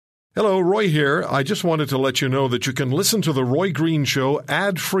Hello, Roy here. I just wanted to let you know that you can listen to The Roy Green Show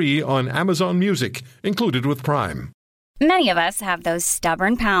ad-free on Amazon Music, included with Prime. Many of us have those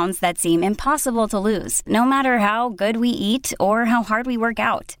stubborn pounds that seem impossible to lose, no matter how good we eat or how hard we work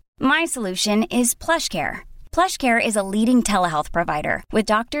out. My solution is PlushCare. PlushCare is a leading telehealth provider with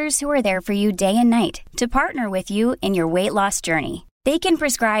doctors who are there for you day and night to partner with you in your weight loss journey. They can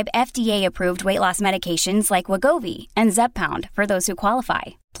prescribe FDA-approved weight loss medications like Wegovy and Zepbound for those who qualify.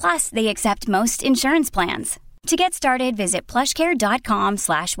 Plus, they accept most insurance plans. To get started, visit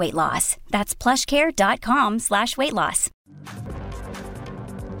plushcare.com/weightloss. That's plushcare.com/weightloss.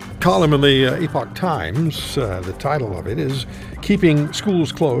 Column in the Epoch Times, the title of it is Keeping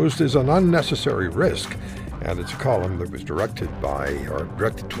Schools Closed is an Unnecessary Risk. And it's a column that was directed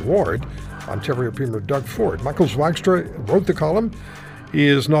toward Ontario Premier Doug Ford. Michael Zwagstra wrote the column. He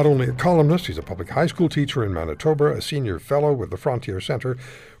is not only a columnist, he's a public high school teacher in Manitoba, a senior fellow with the Frontier Centre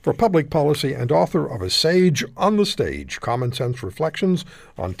for Public Policy, and author of A Sage on the Stage, Common Sense Reflections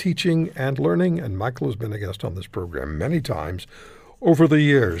on Teaching and Learning. And Michael has been a guest on this program many times over the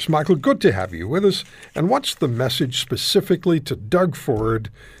years. Michael, good to have you with us. And what's the message specifically to Doug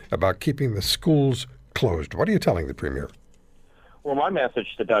Ford about keeping the schools closed? What are you telling the Premier? Well, my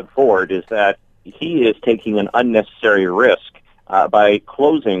message to Doug Ford is that he is taking an unnecessary risk by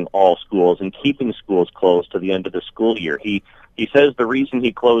closing all schools and keeping schools closed to the end of the school year. He says the reason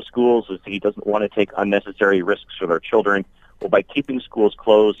he closed schools is he doesn't want to take unnecessary risks for their children. Well, by keeping schools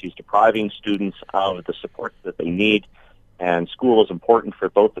closed, he's depriving students of the support that they need. And school is important for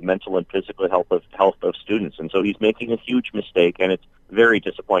both the mental and physical health of students. And so he's making a huge mistake, and it's very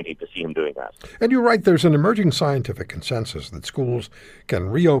disappointing to see him doing that. And you're right, there's an emerging scientific consensus that schools can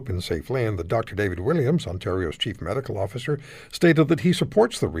reopen safely, and that Dr. David Williams, Ontario's Chief Medical Officer, stated that he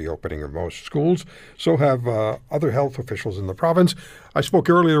supports the reopening of most schools. So have other health officials in the province. I spoke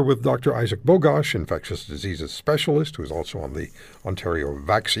earlier with Dr. Isaac Bogosh, infectious diseases specialist, who's also on the Ontario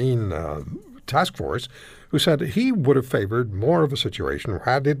Vaccine Task Force, who said he would have favored more of a situation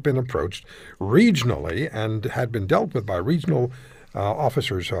had it been approached regionally and had been dealt with by regional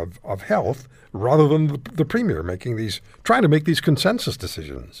officers of health rather than the Premier trying to make these consensus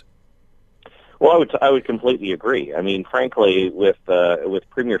decisions. Well, I would completely agree. I mean, frankly, with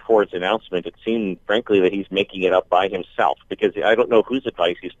Premier Ford's announcement, it seemed, frankly, that he's making it up by himself, because I don't know whose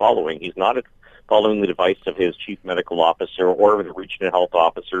advice he's following. He's not following the advice of his chief medical officer or of the regional health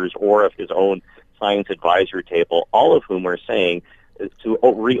officers or of his own science advisory table, all of whom are saying to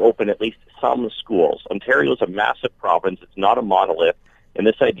reopen at least some schools. Ontario is a massive province. It's not a monolith. And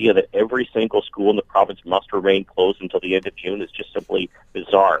this idea that every single school in the province must remain closed until the end of June is just simply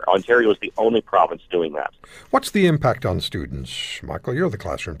bizarre. Ontario is the only province doing that. What's the impact on students? Michael, you're the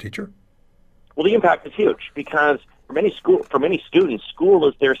classroom teacher. Well, the impact is huge, because for many students, school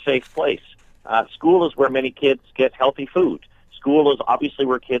is their safe place. School is where many kids get healthy food. School is obviously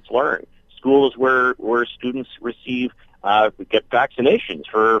where kids learn. School is where students get vaccinations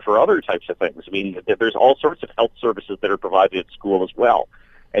for other types of things. I mean, there's all sorts of health services that are provided at school as well.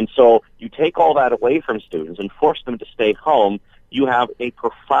 And so you take all that away from students and force them to stay home, you have a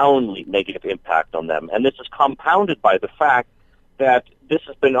profoundly negative impact on them. And this is compounded by the fact that this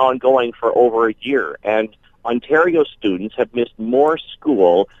has been ongoing for over a year. And Ontario students have missed more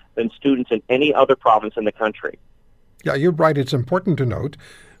school than students in any other province in the country. Yeah, you're right. It's important to note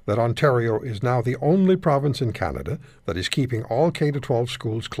that Ontario is now the only province in Canada that is keeping all K-12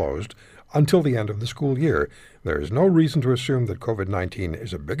 schools closed until the end of the school year. There is no reason to assume that COVID-19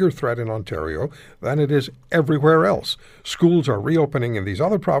 is a bigger threat in Ontario than it is everywhere else. Schools are reopening in these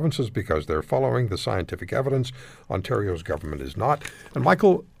other provinces because they're following the scientific evidence. Ontario's government is not. And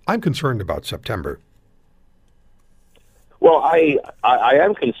Michael, I'm concerned about September. Well, I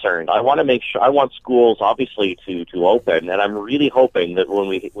am concerned. I want to make sure. I want schools obviously to open, and I'm really hoping that when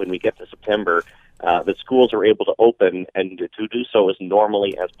we get to September, that schools are able to open and to do so as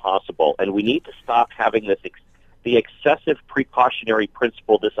normally as possible. And we need to stop having the excessive precautionary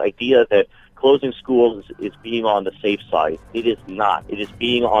principle. This idea that closing schools is being on the safe side. It is not. It is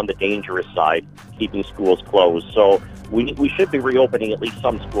being on the dangerous side, keeping schools closed. So we should be reopening at least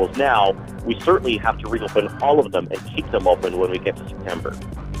some schools now. We certainly have to reopen all of them and keep them open when we get to September.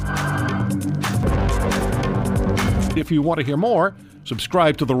 If you want to hear more,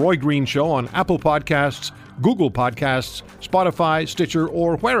 subscribe to The Roy Green Show on Apple Podcasts, Google Podcasts, Spotify, Stitcher,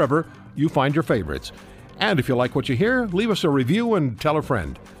 or wherever you find your favorites. And if you like what you hear, leave us a review and tell a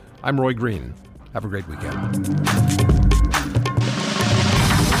friend. I'm Roy Green. Have a great weekend.